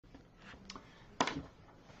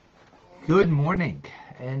Good morning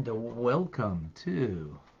and welcome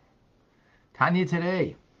to Tanya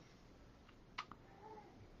Today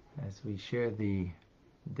as we share the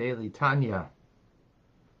daily Tanya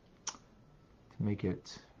to make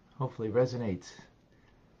it hopefully resonate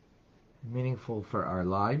meaningful for our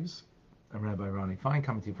lives. I'm Rabbi Ronnie Fine,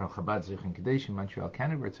 coming to you from Chabad Zichron Kadesh in Montreal,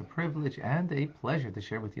 Canada. It's a privilege and a pleasure to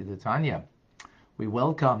share with you the Tanya. We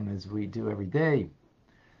welcome, as we do every day,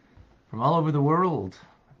 from all over the world.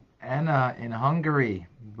 Anna in Hungary,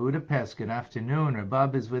 Budapest, good afternoon.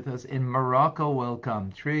 Rabab is with us in Morocco,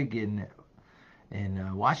 welcome. Trig in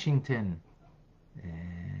Washington,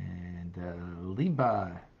 and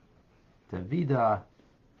Liba, Davida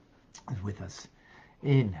is with us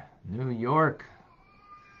in New York.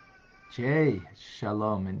 Jay,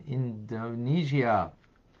 shalom in Indonesia.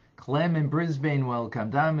 Clem in Brisbane,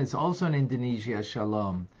 welcome. Dam is also in Indonesia,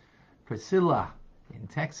 shalom. Priscilla in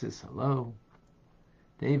Texas, hello.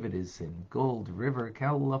 David is in Gold River,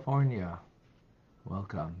 California.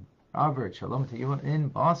 Welcome. Robert, shalom to you in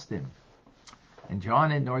Boston. And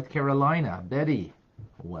John in North Carolina. Betty,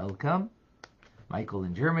 welcome. Michael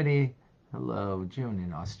in Germany. Hello. June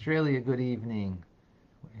in Australia, good evening.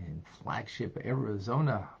 In Flagship,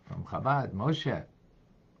 Arizona, from Chabad, Moshe.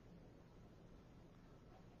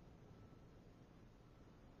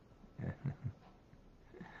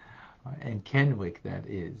 And Kenwick, that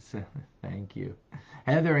is. Thank you.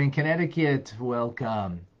 Heather in Connecticut,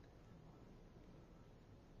 welcome.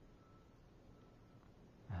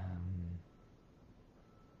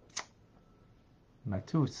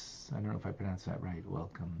 Matus, I don't know if I pronounced that right,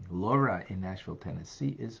 welcome. Laura in Nashville,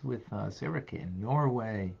 Tennessee is with us. Erica in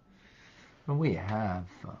Norway. And we have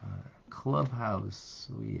Clubhouse,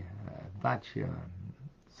 we have Batya,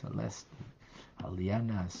 Celeste,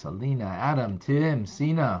 Aliana, Selena, Adam, Tim,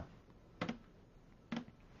 Sina.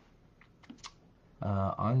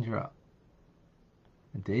 Andra,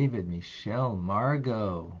 David, Michelle,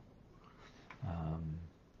 Margot,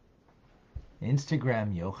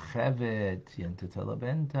 Instagram, Yochevet,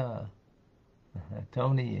 Yentutalabenta,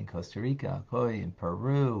 Tony in Costa Rica, Koi in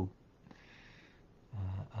Peru,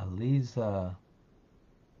 Aliza,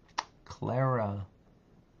 Clara,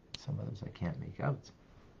 some others I can't make out.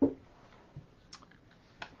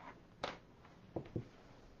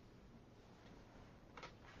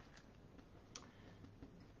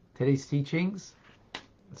 Today's teachings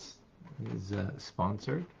is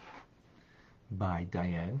sponsored by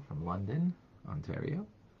Diane from London, Ontario,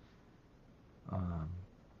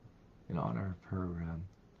 in honor of her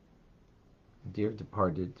dear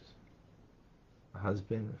departed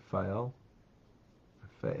husband, Raphael,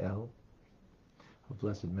 of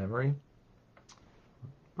blessed memory,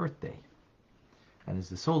 birthday. And as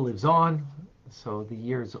the soul lives on, so the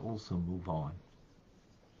years also move on.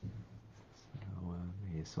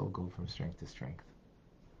 May your soul go from strength to strength.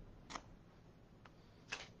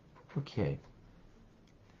 Okay.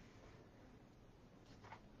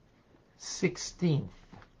 16th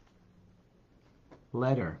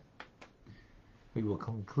letter we will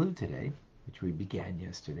conclude today, which we began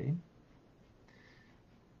yesterday.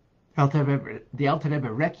 The Alter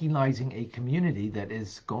Rebbe recognizing a community that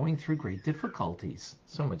is going through great difficulties,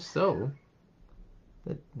 so much so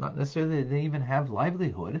that not necessarily they even have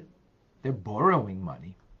livelihood. They're borrowing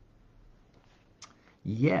money.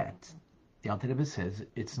 Yet, the Alter Rebbe says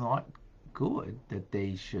it's not good that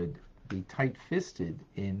they should be tight-fisted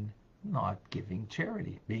in not giving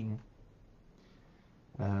charity, being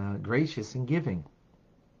gracious in giving.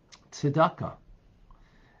 Tzedakah.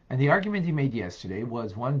 And the argument he made yesterday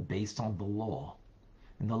was one based on the law.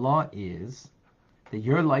 And the law is that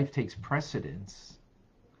your life takes precedence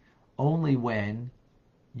only when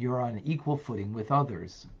you're on equal footing with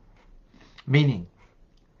others. Meaning,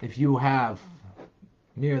 if you have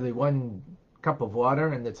merely one cup of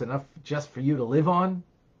water and it's enough just for you to live on,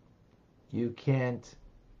 you can't,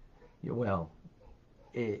 you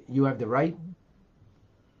have the right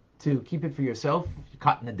to keep it for yourself. You're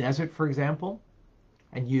caught in the desert, for example,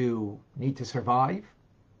 and you need to survive.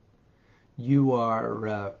 You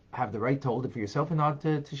have the right to hold it for yourself and not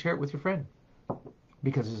to share it with your friend,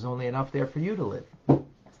 because there's only enough there for you to live.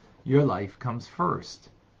 Your life comes first.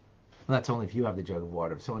 Well, that's only if you have the jug of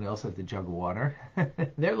water. If someone else has the jug of water,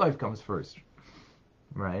 their life comes first,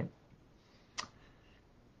 right?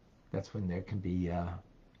 That's when there can be,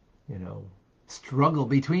 struggle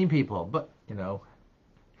between people. But,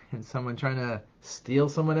 and someone trying to steal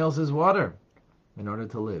someone else's water in order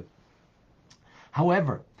to live.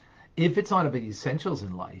 However, if it's not about essentials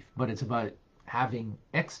in life, but it's about having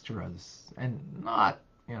extras and not,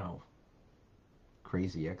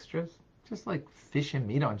 crazy extras, just like fish and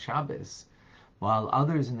meat on Shabbos, while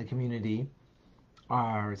others in the community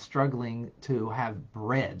are struggling to have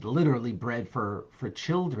bread, literally bread for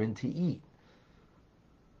children to eat.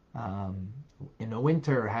 In the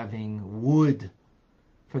winter, having wood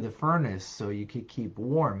for the furnace so you could keep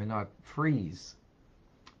warm and not freeze.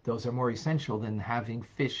 Those are more essential than having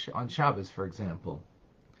fish on Shabbos, for example.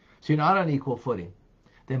 So you're not on equal footing.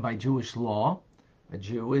 Then by Jewish law, a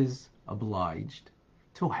Jew is obliged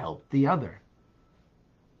to help the other.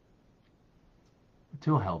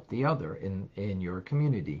 To help the other in your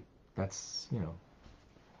community. That's,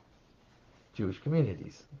 Jewish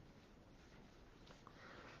communities.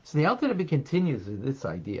 So the Alter Rebbe continues with this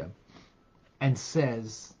idea and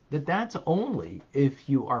says that that's only if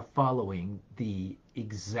you are following the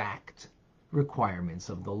exact requirements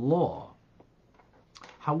of the law.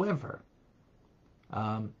 However,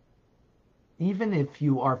 even if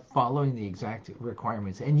you are following the exact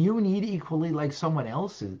requirements and you need equally like someone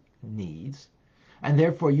else needs, and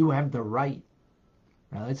therefore you have the right.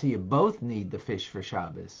 Now let's say you both need the fish for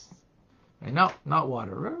Shabbos. And not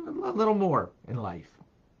water, a little more in life.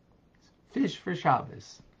 Fish for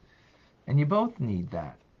Shabbos. And you both need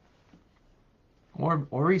that.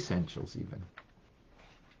 Or essentials even.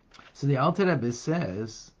 So the Alter Rebbe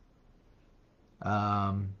says,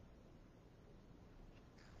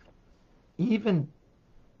 even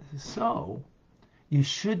so, you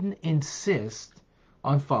shouldn't insist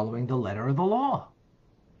on following the letter of the law.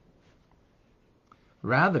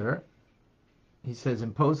 Rather, he says,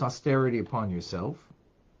 impose austerity upon yourself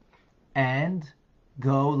and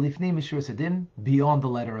go lifnei mishur sadim, beyond the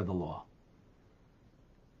letter of the law.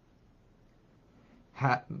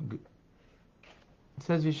 It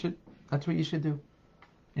says that's what you should do.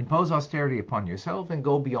 Impose austerity upon yourself and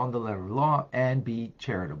go beyond the letter of the law and be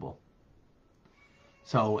charitable.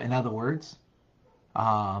 So, in other words,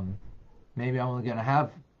 maybe I'm only going to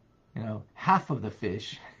have, half of the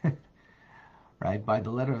fish, right? By the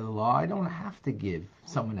letter of the law, I don't have to give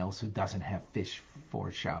someone else who doesn't have fish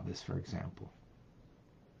for Shabbos, for example.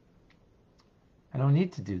 I don't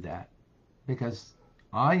need to do that because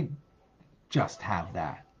I just have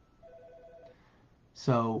that.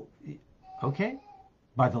 So, okay,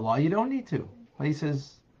 by the law, you don't need to. But he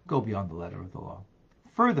says, go beyond the letter of the law.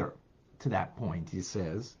 Further to that point, he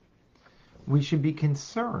says, we should be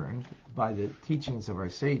concerned by the teachings of our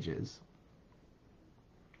sages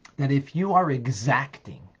that if you are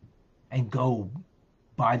exacting and go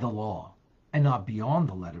by the law and not beyond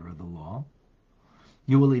the letter of the law,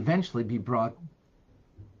 you will eventually be brought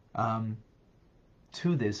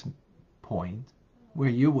to this point where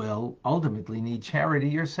you will ultimately need charity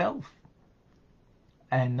yourself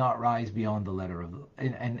and not rise beyond the letter of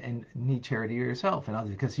and need charity yourself and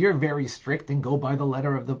others, because you're very strict and go by the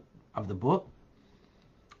letter of the book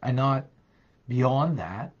and not beyond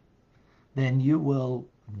that, then you will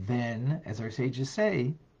then, as our sages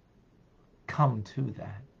say, come to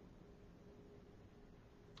that.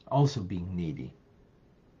 Also being needy.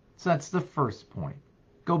 So that's the first point.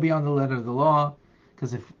 Go beyond the letter of the law,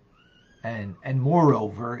 because and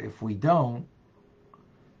moreover, if we don't,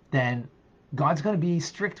 then God's going to be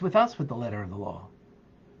strict with us with the letter of the law.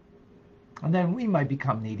 And then we might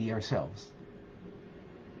become needy ourselves.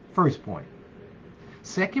 First point.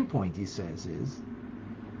 Second point, he says, is,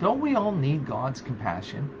 don't we all need God's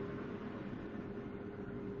compassion?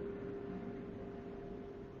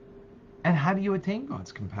 And how do you attain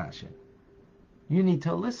God's compassion? You need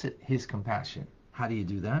to elicit his compassion. How do you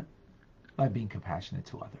do that? By being compassionate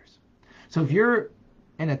to others. So if you're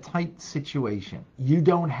in a tight situation, you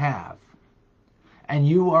don't have, and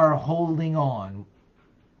you are holding on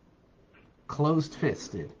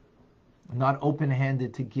closed-fisted, not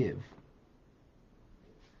open-handed to give,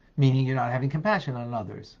 meaning you're not having compassion on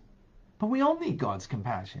others. But we all need God's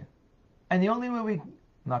compassion. And the only way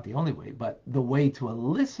not the only way, but the way to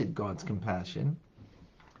elicit God's compassion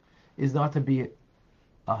is not to be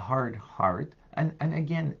a hard heart. And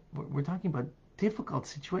again, we're talking about difficult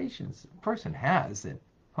situations a person has. And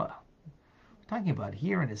we're talking about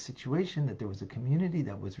here in a situation that there was a community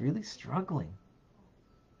that was really struggling.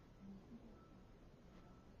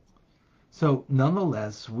 So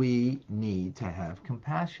nonetheless, we need to have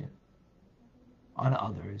compassion on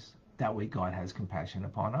others. That way God has compassion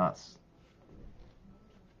upon us.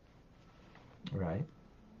 Right?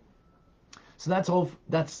 So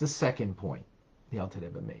that's the second point the Alter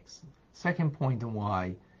Rebbe makes. Second point on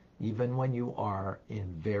why, even when you are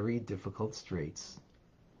in very difficult straits,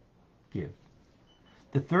 give.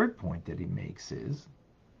 The third point that he makes is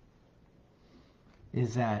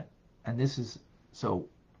that, and this is, so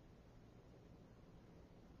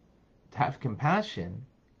to have compassion,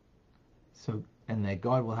 so and that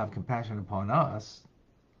God will have compassion upon us.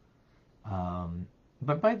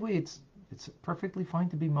 But by the way, it's perfectly fine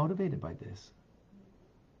to be motivated by this.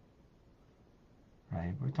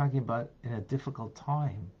 Right? We're talking about in a difficult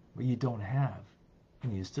time where you don't have,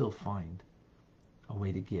 and you still find a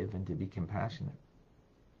way to give and to be compassionate.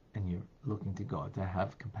 And you're looking to God to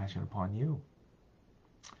have compassion upon you.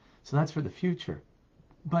 So that's for the future.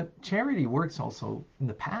 But charity works also in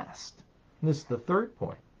the past. And this is the third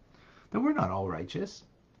point. That we're not all righteous.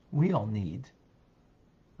 We all need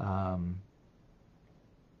to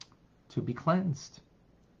be cleansed,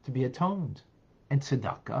 to be atoned. And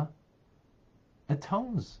tzedakah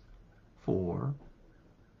atones for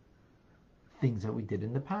things that we did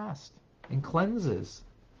in the past and cleanses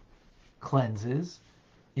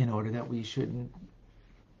in order that we shouldn't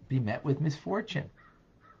be met with misfortune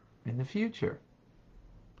in the future.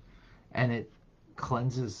 And it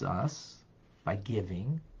cleanses us by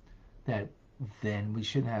giving, that then we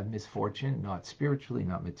shouldn't have misfortune, not spiritually,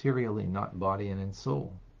 not materially, not in body and in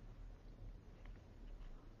soul.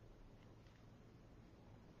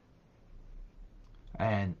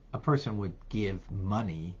 And a person would give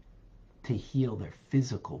money to heal their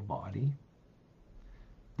physical body.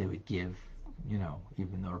 They would give,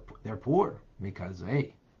 even though they're poor, because,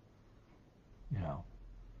 hey,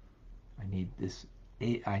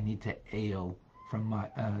 I need to ail from my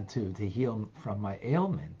to heal from my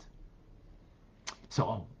ailment.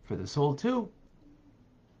 So for the soul too,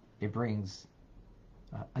 it brings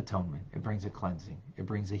atonement. It brings a cleansing. It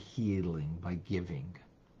brings a healing by giving.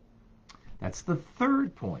 That's the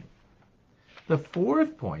third point. The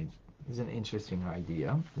fourth point is an interesting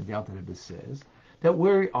idea. The Alter Rebbe says that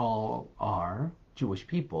we all are, Jewish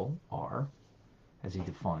people are, as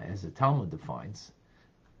the Talmud defines,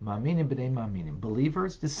 Ma'aminim b'nei ma'aminim,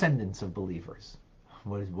 believers, descendants of believers.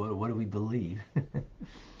 What do we believe?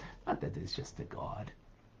 Not that it's just a God.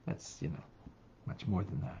 That's, much more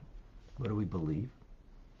than that. What do we believe?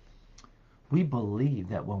 We believe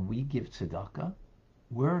that when we give tzedakah,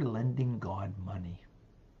 we're lending God money,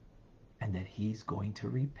 and that He's going to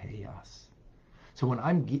repay us. So when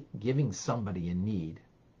I'm giving somebody in need,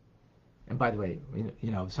 and by the way,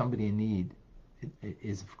 somebody in need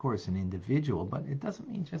is of course an individual, but it doesn't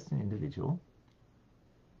mean just an individual.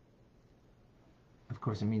 Of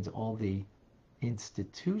course, it means all the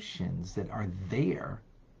institutions that are there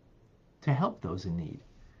to help those in need.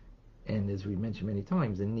 And as we mentioned many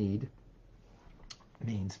times, the need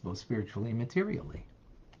means both spiritually and materially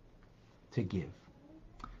to give.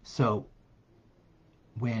 So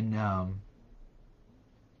when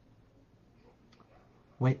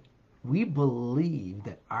we believe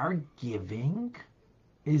that our giving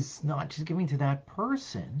is not just giving to that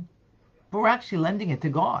person, but we're actually lending it to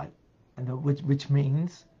God, and which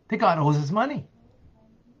means that God owes us money.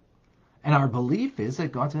 And our belief is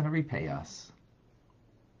that God's going to repay us.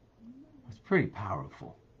 It's pretty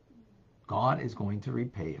powerful. God is going to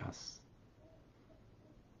repay us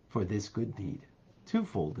for this good deed,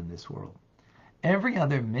 twofold in this world. Every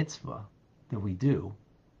other mitzvah that we do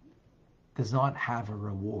does not have a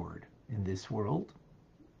reward in this world,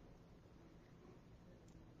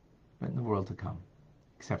 but in the world to come,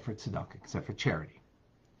 except for tzedakah, except for charity.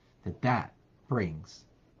 That brings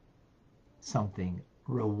something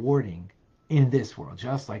rewarding in this world,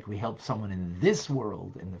 just like we help someone in this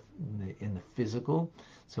world, in the physical,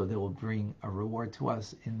 so they will bring a reward to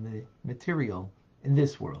us in the material, in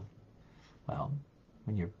this world. Well,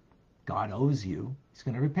 when God owes you, He's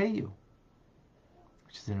going to repay you,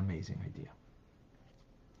 which is an amazing idea.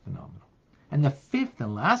 Phenomenal. And the fifth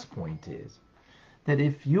and last point is that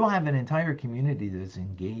if you have an entire community that is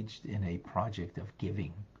engaged in a project of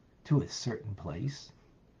giving to a certain place,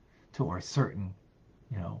 to a certain,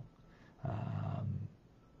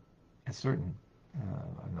 a certain,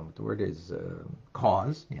 I don't know what the word is,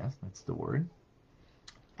 cause, yes, that's the word,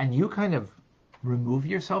 and you kind of remove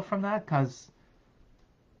yourself from that because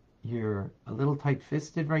you're a little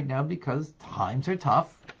tight-fisted right now because times are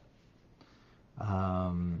tough.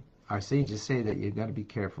 Our sages say that you've got to be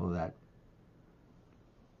careful of that,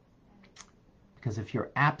 because if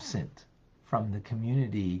you're absent from the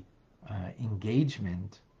community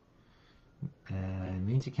engagement, it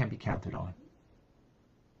means you can't be counted on,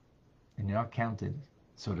 and you're not counted,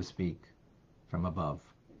 so to speak, from above.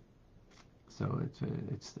 So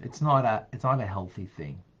it's not a healthy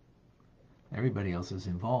thing. Everybody else is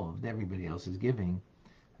involved, everybody else is giving,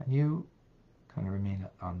 and you kind of remain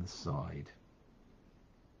on the side.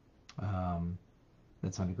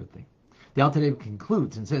 That's not a good thing. The Alter Rebbe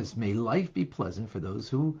concludes and says, "May life be pleasant for those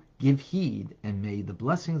who give heed, and may the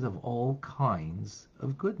blessings of all kinds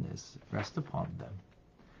of goodness rest upon them."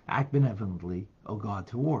 Act benevolently, O God,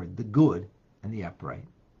 toward the good and the upright,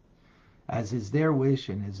 as is their wish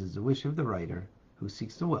and as is the wish of the writer who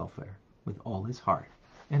seeks the welfare with all his heart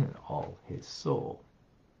and in all his soul.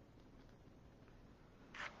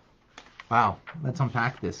 Wow, let's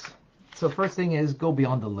unpack this. So first thing is, go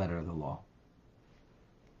beyond the letter of the law.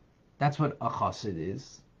 That's what a chassid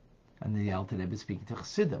is. And the Alter Rebbe is speaking to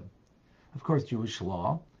chassidim. Of course, Jewish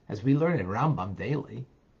law, as we learn in Rambam daily,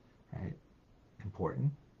 right?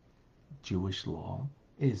 Important. Jewish law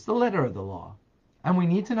is the letter of the law. And we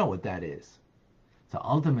need to know what that is. So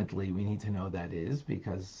ultimately, we need to know that is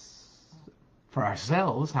because for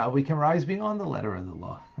ourselves, how we can rise beyond the letter of the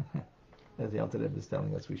law. As the Alter Rebbe is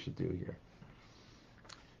telling us we should do here.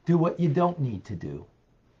 Do what you don't need to do.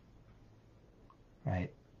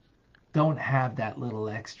 Right? Don't have that little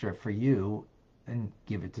extra for you and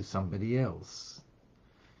give it to somebody else.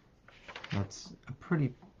 That's a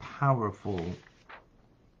pretty powerful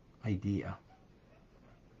idea.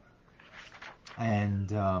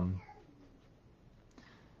 And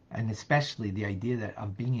especially the idea that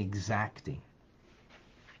of being exacting.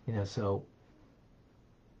 So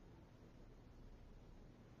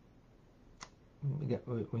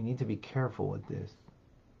we need to be careful with this.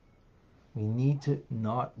 We need to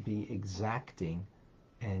not be exacting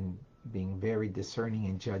and being very discerning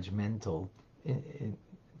and judgmental.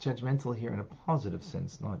 Judgmental here in a positive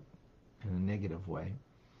sense, not in a negative way.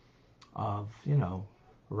 Of,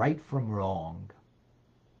 right from wrong.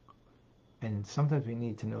 And sometimes we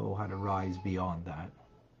need to know how to rise beyond that.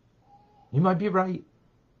 You might be right,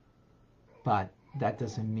 but that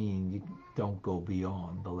doesn't mean you don't go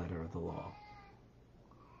beyond the letter of the law.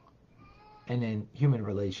 And in human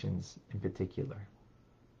relations in particular.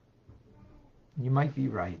 You might be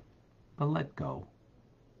right, but let go.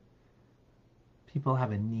 People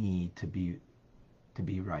have a need to be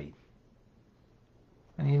right.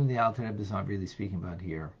 And even the Alter Rebbe is not really speaking about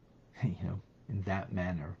here, in that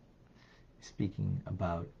manner. He's speaking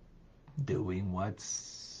about doing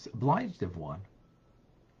what's obliged of one.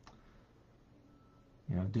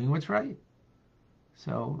 Doing what's right.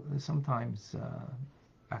 So sometimes,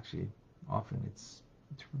 actually, often it's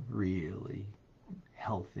really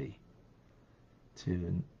healthy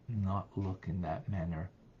to not look in that manner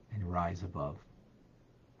and rise above.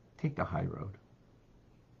 Take the high road.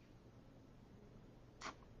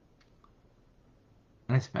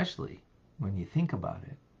 And especially when you think about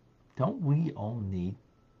it, don't we all need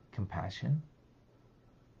compassion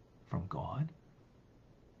from God?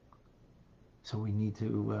 So we need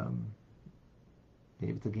to be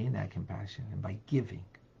able to gain that compassion. And by giving,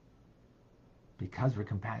 because we're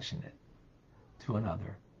compassionate to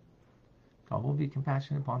another, God will be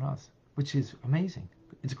compassionate upon us, which is amazing.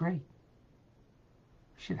 It's great.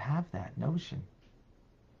 We should have that notion.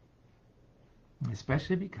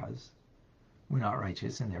 Especially because we're not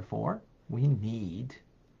righteous, and therefore we need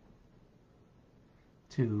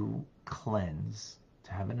to cleanse,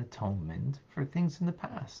 to have an atonement for things in the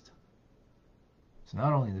past. So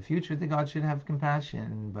not only in the future that God should have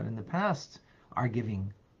compassion, but in the past, our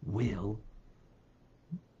giving will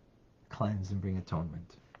cleanse and bring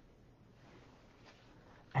atonement.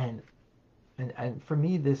 And for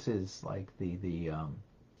me, this is like it's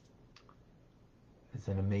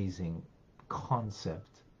an amazing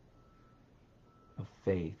concept of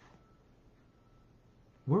faith.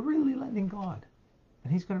 We're really letting God,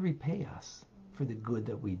 and He's going to repay us for the good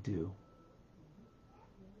that we do.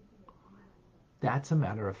 That's a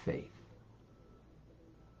matter of faith.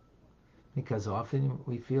 Because often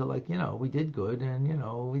we feel like, we did good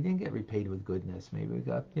and, we didn't get repaid with goodness. Maybe we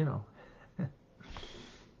got,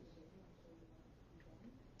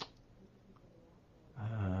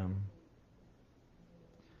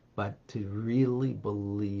 but to really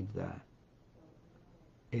believe that,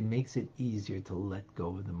 it makes it easier to let go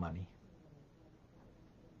of the money.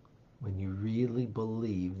 When you really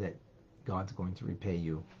believe that God's going to repay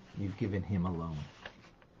you, you've given Him alone.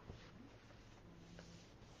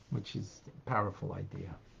 Which is a powerful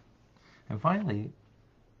idea. And finally,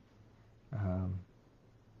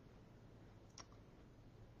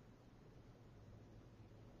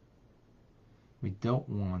 we don't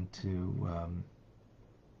want to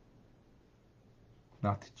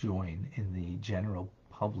not to join in the general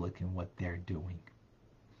public in what they're doing.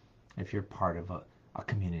 If you're part of a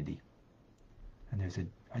community, and there's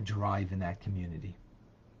a drive in that community.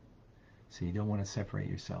 So you don't want to separate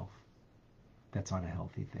yourself. That's not a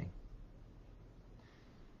healthy thing.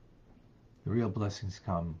 The real blessings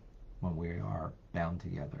come when we are bound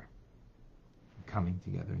together, coming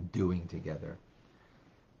together and doing together.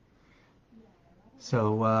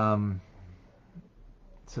 So,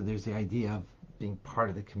 so there's the idea of being part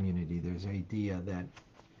of the community. There's the idea that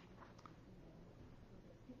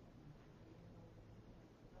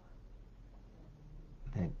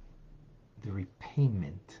the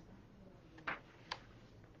repayment,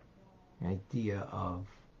 the idea of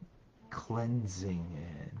cleansing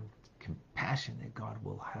and compassion that God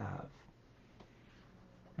will have,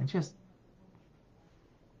 and just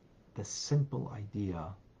the simple idea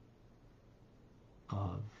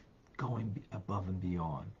of going above and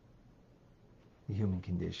beyond the human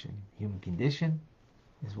condition. Human condition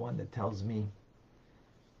is one that tells me,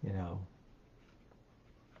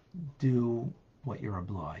 do what you're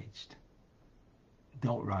obliged.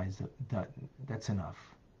 Don't rise. That's enough.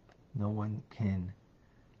 No one can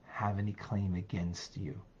have any claim against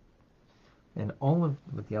you. And all of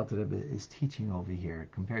what the Alter Rebbe is teaching over here,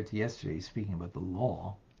 compared to yesterday, speaking about the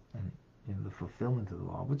law and the fulfillment of the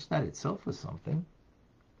law, which that itself was something.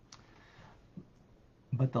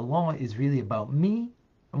 But the law is really about me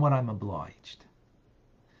and what I'm obliged.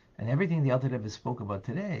 And everything the Alter Rebbe spoke about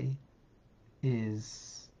today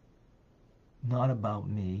is not about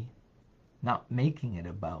me, not making it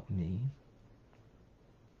about me.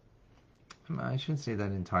 I shouldn't say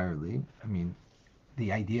that entirely. I mean,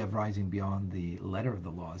 the idea of rising beyond the letter of the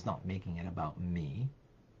law is not making it about me.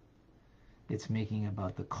 It's making it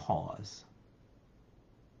about the cause.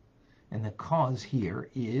 And the cause here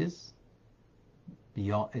is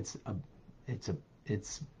beyond,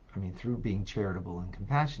 through being charitable and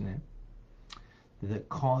compassionate, the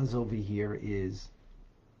cause over here is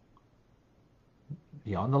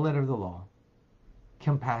beyond the letter of the law,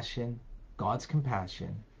 compassion, God's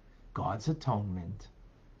atonement,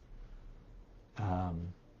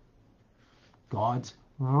 God's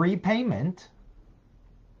repayment,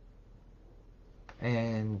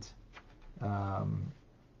 and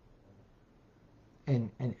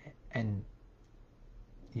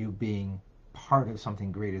you being part of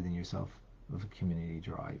something greater than yourself, of a community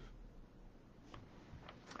drive.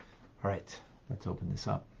 All right, let's open this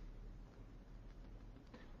up.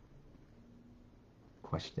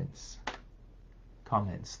 Questions,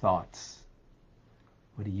 comments, thoughts.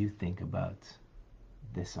 What do you think about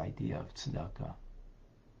this idea of tzedakah?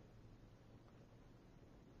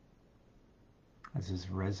 How does this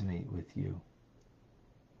resonate with you?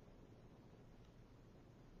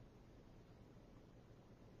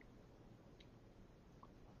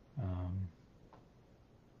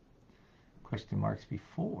 Question marks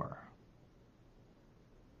before.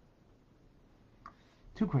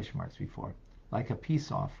 2 question marks before. Like a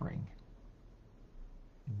peace offering.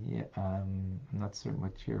 Yeah, I'm not certain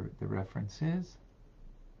what the reference is.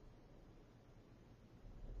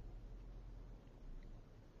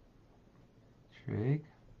 Trig.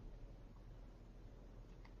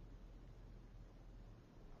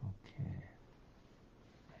 Okay.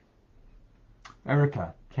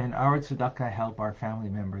 Erica, can our tzedakah help our family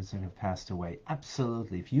members that have passed away?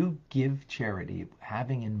 Absolutely. If you give charity,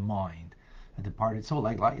 having in mind a departed soul,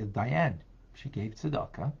 like Diane, she gave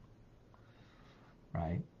tzedakah,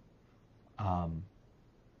 right? On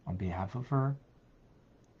behalf of her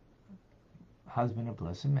husband of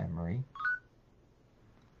blessed memory.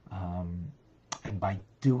 And by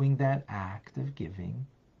doing that act of giving,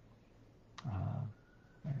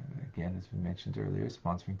 again, as we mentioned earlier,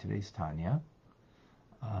 sponsoring today's Tanya,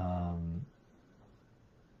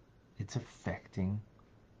 it's affecting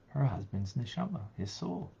her husband's neshama, his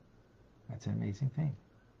soul. That's an amazing thing.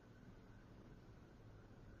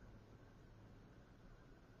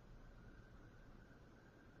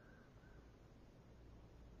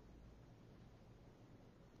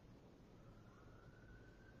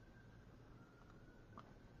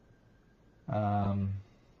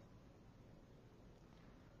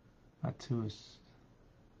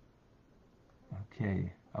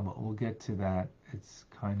 Okay, we'll get to that. It's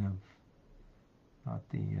kind of not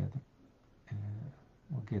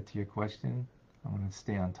we'll get to your question. I'm going to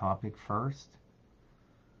stay on topic first.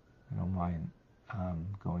 I don't mind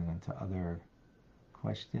going into other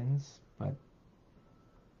questions, but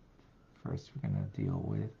first we're going to deal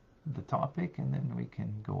with the topic, and then we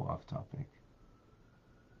can go off topic.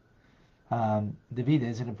 David,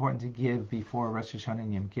 is it important to give before Rosh Hashanah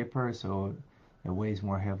and Yom Kippur so it weighs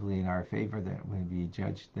more heavily in our favor that we be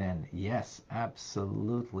judged then? Yes,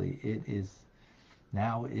 absolutely. It is.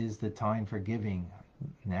 Now is the time for giving.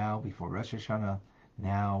 Now, before Rosh Hashanah,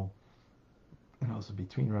 now, and also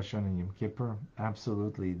between Rosh Hashanah and Yom Kippur.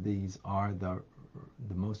 Absolutely, these are the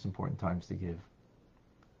most important times to give.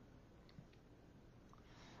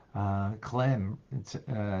 Clem,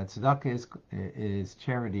 tzedakah is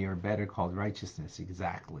charity, or better called righteousness.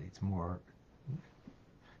 Exactly, it's more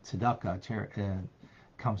tzedakah,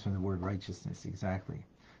 comes from the word righteousness, exactly.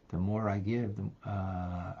 The more I give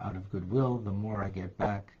out of goodwill, the more I get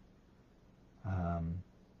back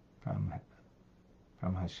from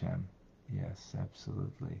Hashem. Yes,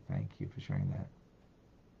 absolutely. Thank you for sharing that.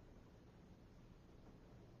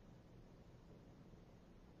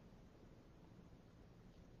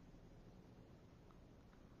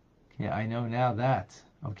 Okay, I know now that.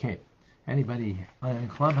 Okay, anybody in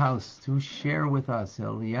Clubhouse to share with us?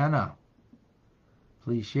 Eliana,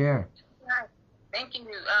 please share. Hi. Thank you.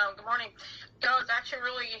 Good morning. I was actually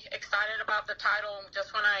really excited about the title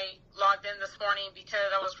just when I logged in this morning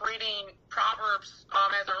because I was reading Proverbs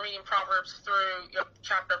as I'm reading Proverbs through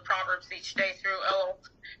chapter of Proverbs each day through Elul.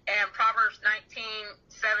 And Proverbs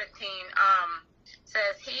 19:17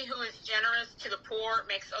 says, "He who is generous to the poor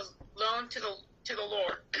makes a loan to the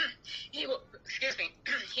Lord. He will,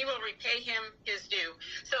 he will repay him his due."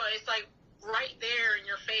 So it's like right there in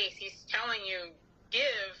your face, he's telling you,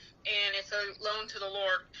 give, and it's a loan to the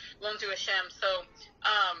Lord, loan to Hashem. So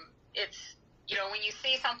it's, when you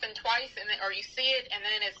see something twice or you see it and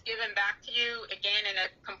then it's given back to you again in a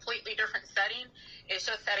completely different setting, it's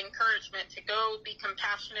just that encouragement to go be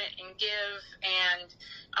compassionate and give. And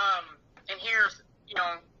here's,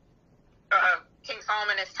 King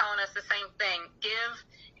Solomon is telling us the same thing: give,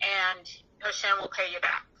 and Hashem will pay you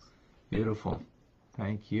back. Beautiful.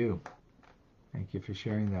 Thank you. Thank you for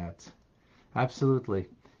sharing that. Absolutely.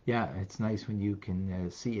 Yeah, it's nice when you can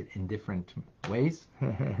see it in different ways.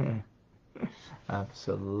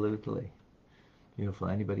 Absolutely. Beautiful.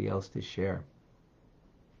 Anybody else to share?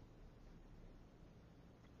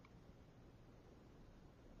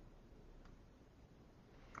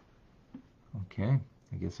 Okay.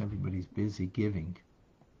 I guess everybody's busy giving.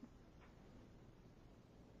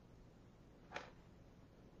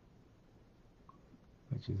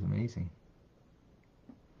 Which is amazing.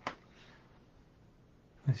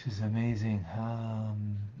 Which is amazing.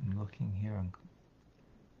 I'm looking here on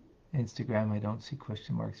Instagram. I don't see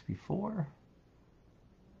question marks before.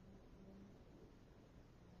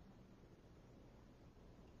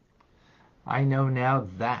 I know now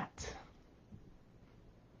that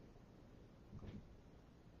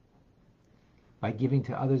by giving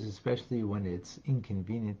to others, especially when it's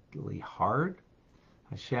inconveniently hard,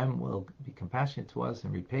 Hashem will be compassionate to us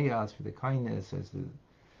and repay us for the kindness as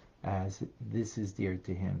this is dear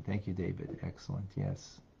to him. Thank you, David. Excellent.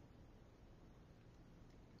 Yes.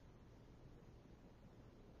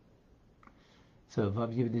 So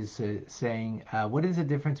Vav Yud is saying, what is the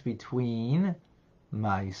difference between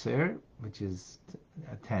Meiser, which is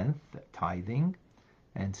a tenth, tithing,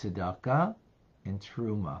 and Tzedakah and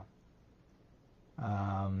Truma?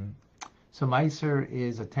 So Meiser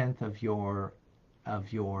is a tenth of your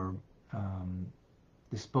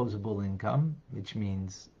disposable income, which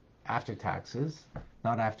means after taxes,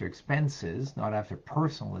 not after expenses, not after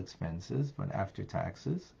personal expenses, but after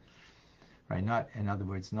taxes, right? Not, in other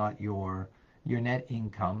words, not your net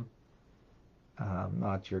income,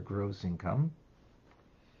 not your gross income.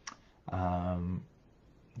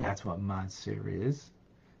 That's what Maser is,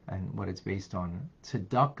 and what it's based on.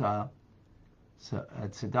 Tzedakah. So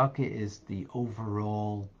tzedakah is the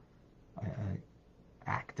overall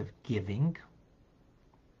act of giving,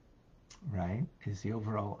 right? Is the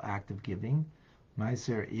overall act of giving.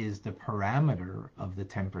 Meiser is the parameter of the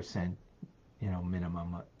 10%,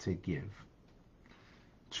 minimum to give.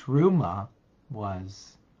 Truma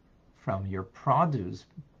was from your produce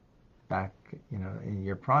back, in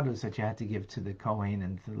your produce that you had to give to the Kohen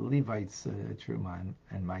and to the Levites, Truma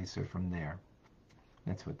and Meiser from there.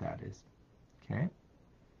 That's what that is. Okay.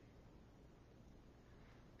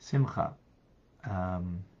 Simcha.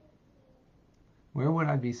 Where would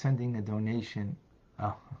I be sending a donation?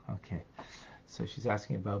 Oh, okay. So she's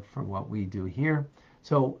asking about for what we do here.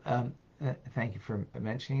 So thank you for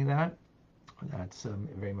mentioning that. That's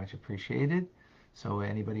very much appreciated. So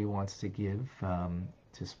anybody who wants to give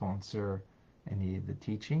to sponsor any of the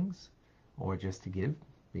teachings or just to give,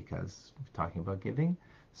 because we're talking about giving,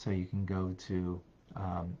 so you can go to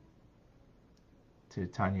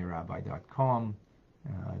tanyarabbi.com,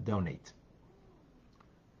 donate,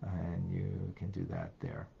 and you can do that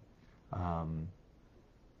there.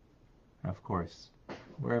 Of course,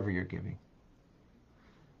 wherever you're giving.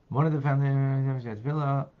 One of the founders at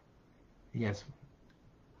Villa, yes,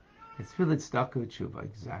 it's Villa Tzedakah Tshuva,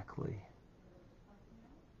 exactly.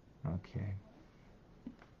 Okay.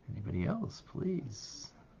 Anybody else,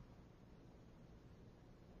 please?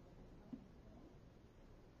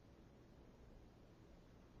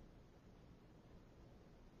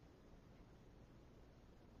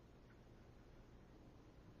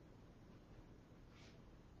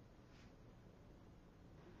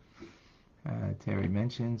 Terry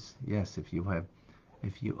mentions, yes, if you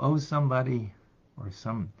owe somebody or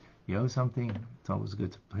you owe something, it's always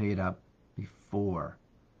good to pay it up before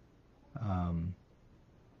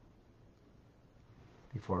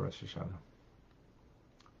Rosh Hashanah.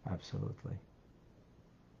 Absolutely.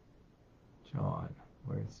 John,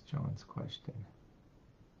 where's John's question?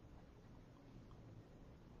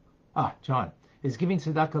 John, is giving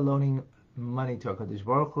tzedakah loaning money to HaKadosh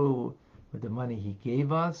Baruch Hu with the money He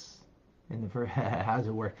gave us? In the first, how does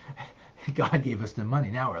it work? God gave us the money.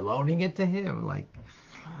 Now we're loaning it to Him.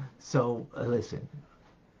 So listen,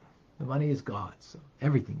 the money is God's. So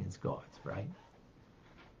everything is God's, right?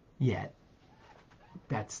 Yet,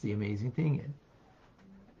 that's the amazing thing,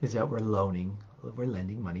 is that we're lending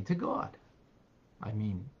money to God. I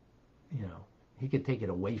mean, He could take it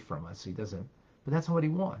away from us. He doesn't, but that's not what He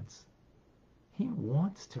wants. He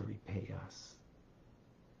wants to repay us.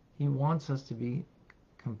 He wants us to be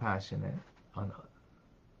compassionate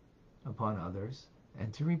upon others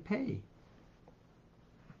and to repay.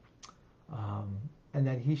 And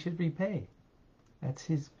that He should repay. That's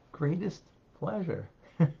His greatest pleasure.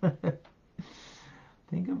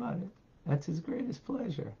 Think about it. That's His greatest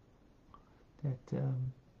pleasure. That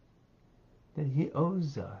He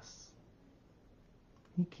owes us.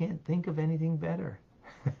 He can't think of anything better.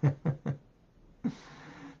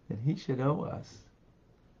 That He should owe us.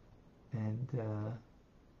 And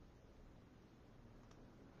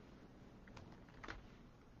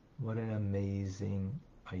what an amazing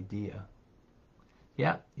idea.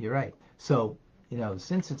 Yeah, you're right. So,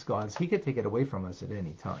 since it's God's, He could take it away from us at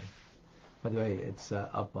any time. By the way, it's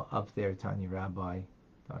up there,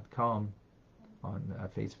 TanyaRabbi.com on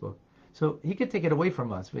Facebook. So He could take it away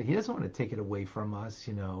from us, but He doesn't want to take it away from us,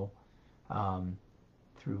 through,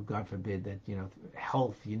 God forbid, that,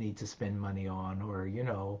 health you need to spend money on, or, you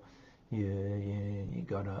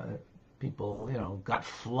people, got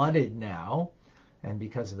flooded now, and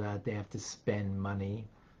because of that, they have to spend money.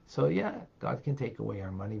 So yeah, God can take away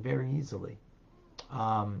our money very easily.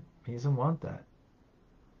 He doesn't want that.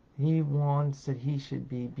 He wants that He should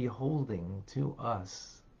be beholding to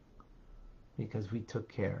us because we took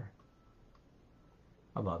care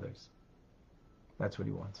of others. That's what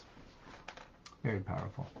He wants. Very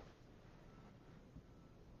powerful.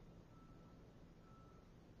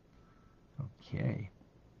 Okay.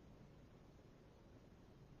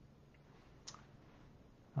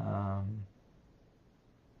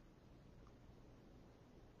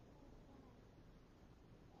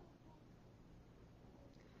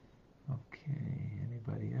 Okay,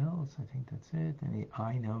 anybody else? I think that's it.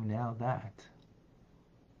 I know now that.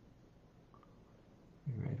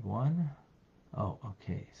 We read one. Oh,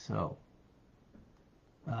 okay. So,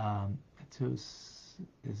 Tus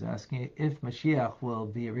is asking, if Mashiach will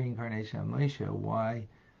be a reincarnation of Moshe, why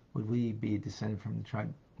would we be descended from the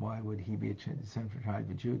tribe? Why would He be a descendant from the tribe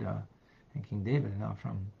of Judah and King David, and not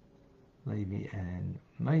from Levi and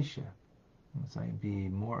Moshe? It's like be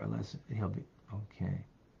more or less. He'll be okay.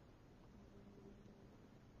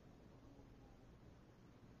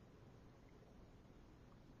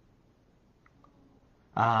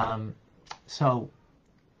 So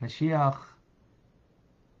Mashiach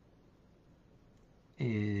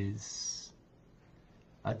is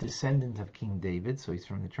a descendant of King David, so he's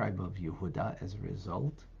from the tribe of Yehuda as a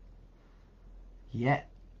result.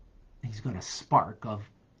 Yet he's got a spark of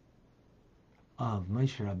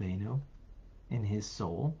Moshe Rabbeinu in his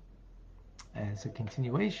soul as a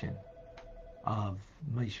continuation of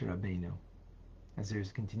Moshe Rabbeinu, as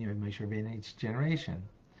there's continuing Moshe Rabbeinu each generation.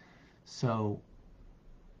 So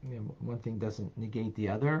one thing doesn't negate the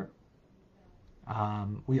other.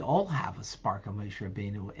 We all have a spark of Moshe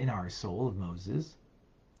Rabbeinu in our soul of Moses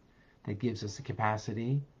that gives us the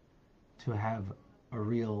capacity to have a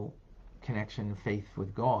real connection and faith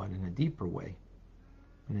with God in a deeper way,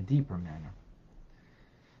 in a deeper manner.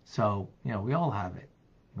 So, we all have it.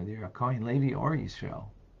 Whether you're a Kohen, Levi, or Yisrael,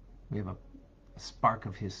 we have a spark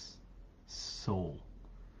of His soul.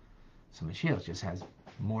 So Mashiach just has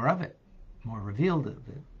more of it, more revealed of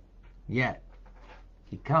it. Yet,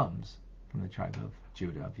 He comes from the tribe of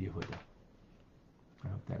Judah, of Yehuda. I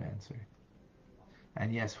hope that answered.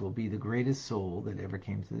 And yes, will be the greatest soul that ever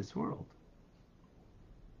came to this world.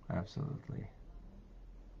 Absolutely.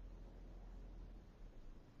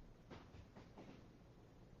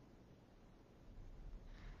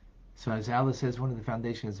 So as Alice says, one of the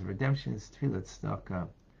foundations of redemption is Tfilat Tzedakah.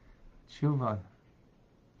 Tshuva,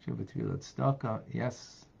 Tfilat Tzedakah,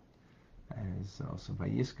 yes. As also by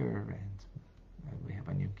Yizkor, and we have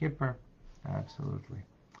on Yom Kippur. Absolutely.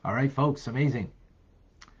 All right, folks, amazing.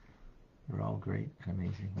 You're all great and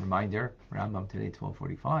amazing. Reminder, Rambam today,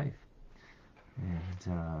 12:45.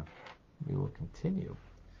 And we will continue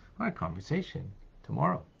our conversation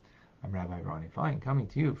tomorrow. I'm Rabbi Ronnie Fine, coming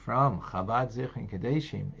to you from Chabad Zichron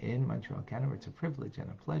Kadeshim in Montreal, Canada. It's a privilege and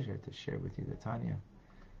a pleasure to share with you the Tanya.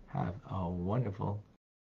 Have a wonderful